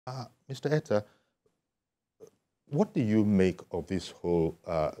Mr. Etta, what do you make of this whole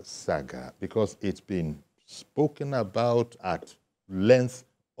saga? Because it's been spoken about at length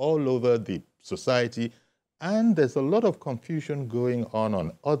all over the society, and there's a lot of confusion going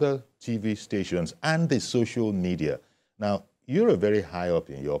on other TV stations and the social media. Now, you're a very high up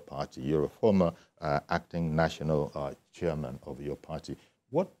in your party. You're a former acting national chairman of your party.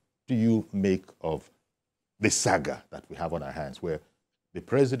 What do you make of the saga that we have on our hands, where the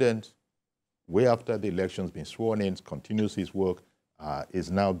president, way after the election's been sworn in, continues his work,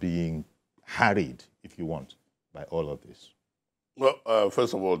 is now being harried, if you want, by all of this? Well,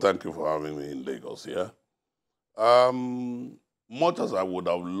 first of all, thank you for having me in Lagos here. Much as I would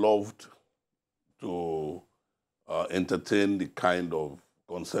have loved to entertain the kind of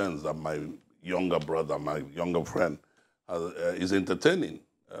concerns that my younger brother, my younger friend, is entertaining,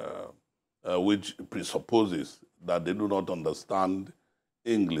 which presupposes that they do not understand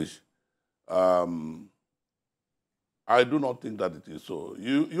English, I do not think that it is so.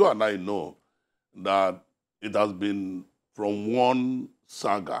 You and I know that it has been from one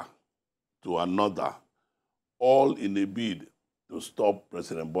saga to another, all in a bid to stop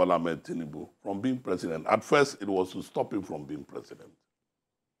President Bola Ahmed Tinubu from being president. At first, it was to stop him from being president.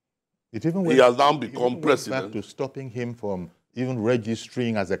 He has now become president. Back to stopping him from even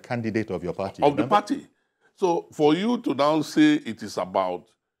registering as a candidate of your party. Of the party. So for you to now say it is about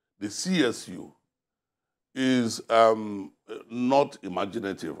the CSU is not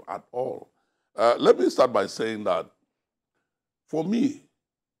imaginative at all. Let me start by saying that for me,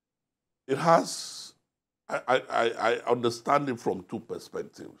 it has, I understand it from two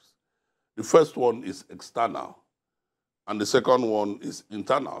perspectives. The first one is external, and the second one is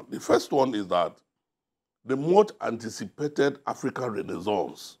internal. The first one is that the much anticipated African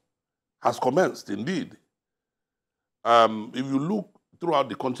Renaissance has commenced, indeed. If you look throughout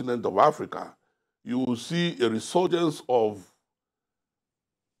the continent of Africa, you will see a resurgence of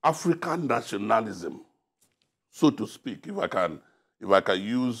African nationalism, so to speak, if I can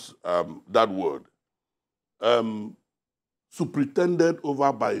use that word, superintended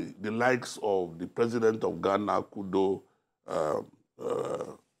over by the likes of the president of Ghana, Kudo,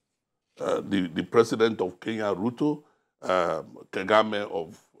 the president of Kenya, Ruto, Kagame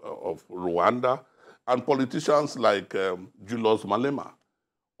of Rwanda, and politicians like Julius Malema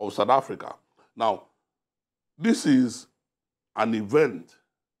of South Africa. Now, this is an event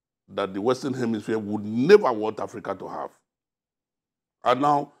that the Western Hemisphere would never want Africa to have. And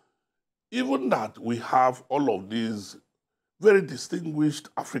now, even that we have all of these very distinguished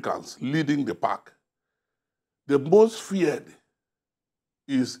Africans leading the pack, the most feared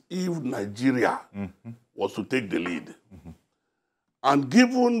is if Nigeria was to take the lead. And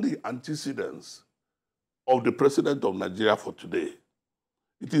given the antecedents of the president of Nigeria for today,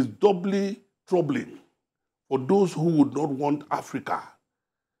 it is doubly troubling for those who would not want Africa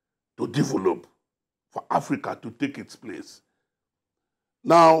to develop, for Africa to take its place.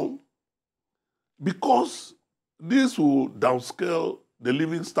 Now, because this will downscale the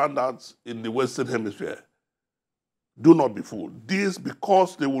living standards in the Western Hemisphere, do not be fooled. This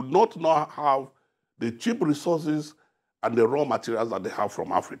because they will not now have the cheap resources and the raw materials that they have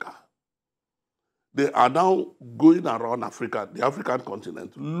from Africa. They are now going around Africa, the African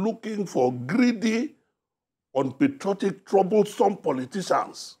continent, looking for greedy, unpatriotic, troublesome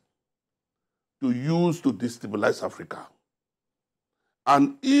politicians to use to destabilize Africa.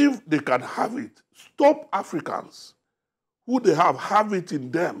 And if they can have it, stop Africans who they have it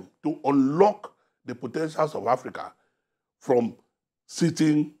in them to unlock the potentials of Africa from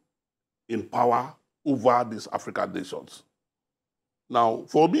sitting in power over these African nations. Now,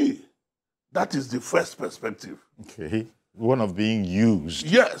 for me, that is the first perspective. Okay. One of being used,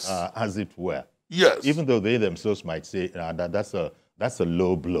 yes, as it were. Yes. Even though they themselves might say that's a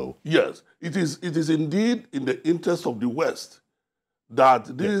low blow. Yes. It is indeed in the interest of the West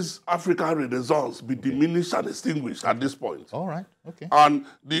that this African Renaissance be diminished and extinguished at this point. All right. Okay. And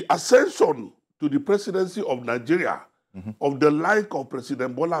the ascension to the presidency of Nigeria of the like of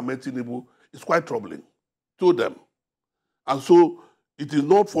President Bola Ahmed Tinubu is quite troubling to them. And so it is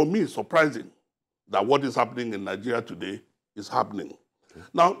not for me surprising that what is happening in Nigeria today is happening. Okay.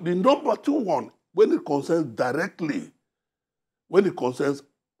 Now, the number two one, when it concerns directly, when it concerns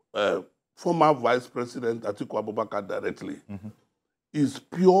former Vice President Atiku Abubakar directly, is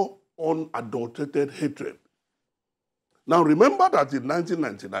pure, unadulterated hatred. Now, remember that in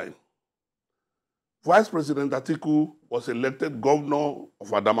 1999, Vice President Atiku was elected governor of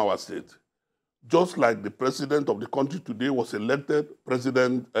Adamawa State, just like the president of the country today was elected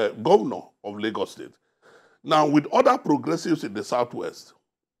governor of Lagos State. Now, with other progressives in the Southwest,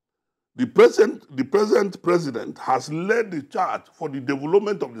 The present president has led the charge for the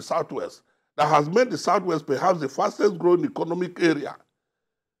development of the Southwest that has made the Southwest perhaps the fastest growing economic area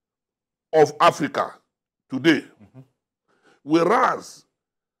of Africa today. Whereas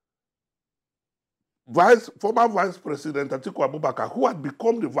former Vice President Atiku Abubakar, who had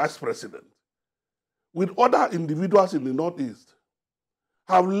become the Vice President, with other individuals in the Northeast,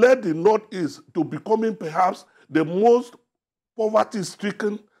 have led the Northeast to becoming perhaps the most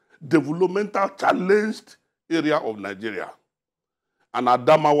poverty-stricken, developmental challenged area of Nigeria, and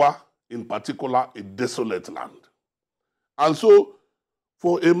Adamawa in particular a desolate land. And so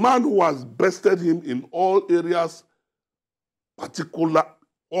for a man who has bested him in all areas,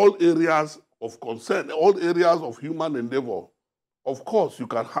 all areas of concern, all areas of human endeavor, of course you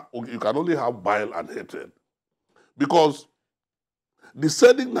can only have bile and hatred. Because the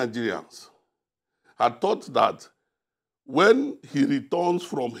Sedic Nigerians had thought that when he returns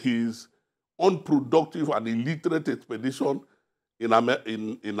from his unproductive and illiterate expedition in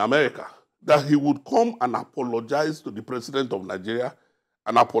America, that he would come and apologize to the president of Nigeria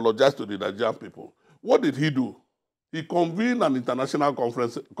and apologize to the Nigerian people. What did he do? He convened an international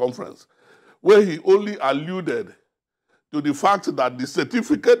conference where he only alluded to the fact that the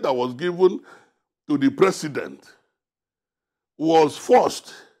certificate that was given to the president was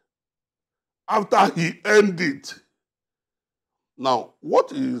forged after he earned it. Now,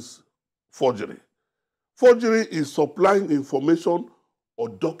 what is forgery? Forgery is supplying information or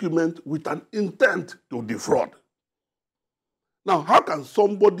document with an intent to defraud. Now, how can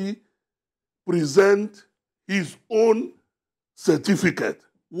somebody present his own certificate,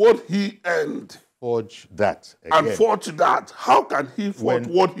 what he earned, forge that again, and forge that? How can he forge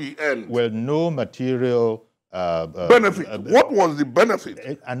what he earned? Well, no material benefit. What was the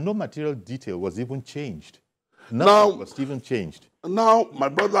benefit? And no material detail was even changed. Nothing was even changed. Now, my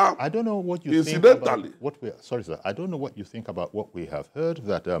brother, I don't know what you think about what we. Sorry, sir. I don't know what you think about what we have heard.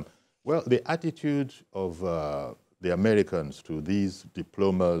 That well, the attitude of the Americans to these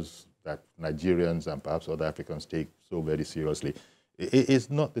diplomas that Nigerians and perhaps other Africans take so very seriously is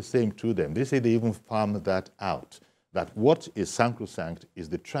not the same to them. They say they even farm that out. That what is sacrosanct is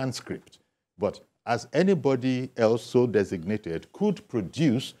the transcript, but as anybody else so designated could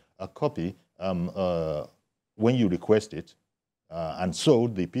produce a copy when you request it, and so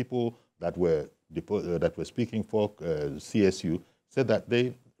the people that were speaking for CSU said that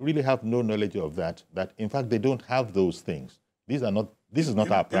they really have no knowledge of that. That in fact they don't have those things. These are not. This is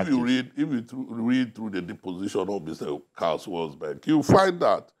not our practice. If you read through the deposition of Mr. Carl Swellsbank, you find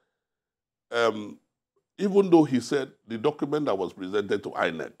that even though he said the document that was presented to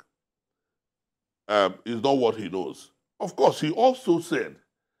INEC is not what he knows. Of course, he also said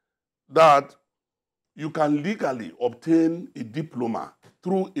that you can legally obtain a diploma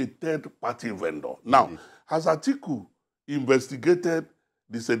through a third-party vendor. Now, has Atiku investigated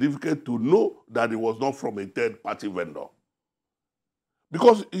the certificate to know that it was not from a third-party vendor?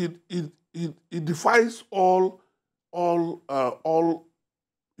 Because it defies all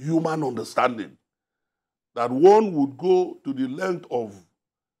human understanding that one would go to the length of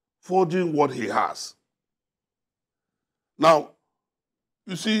forging what he has. Now,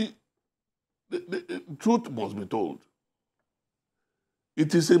 you see, the truth must be told.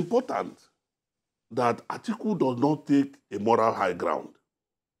 It is important that Atiku does not take a moral high ground,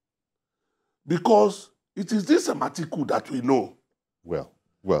 because it is this Atiku that we know.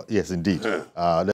 Well, yes, indeed.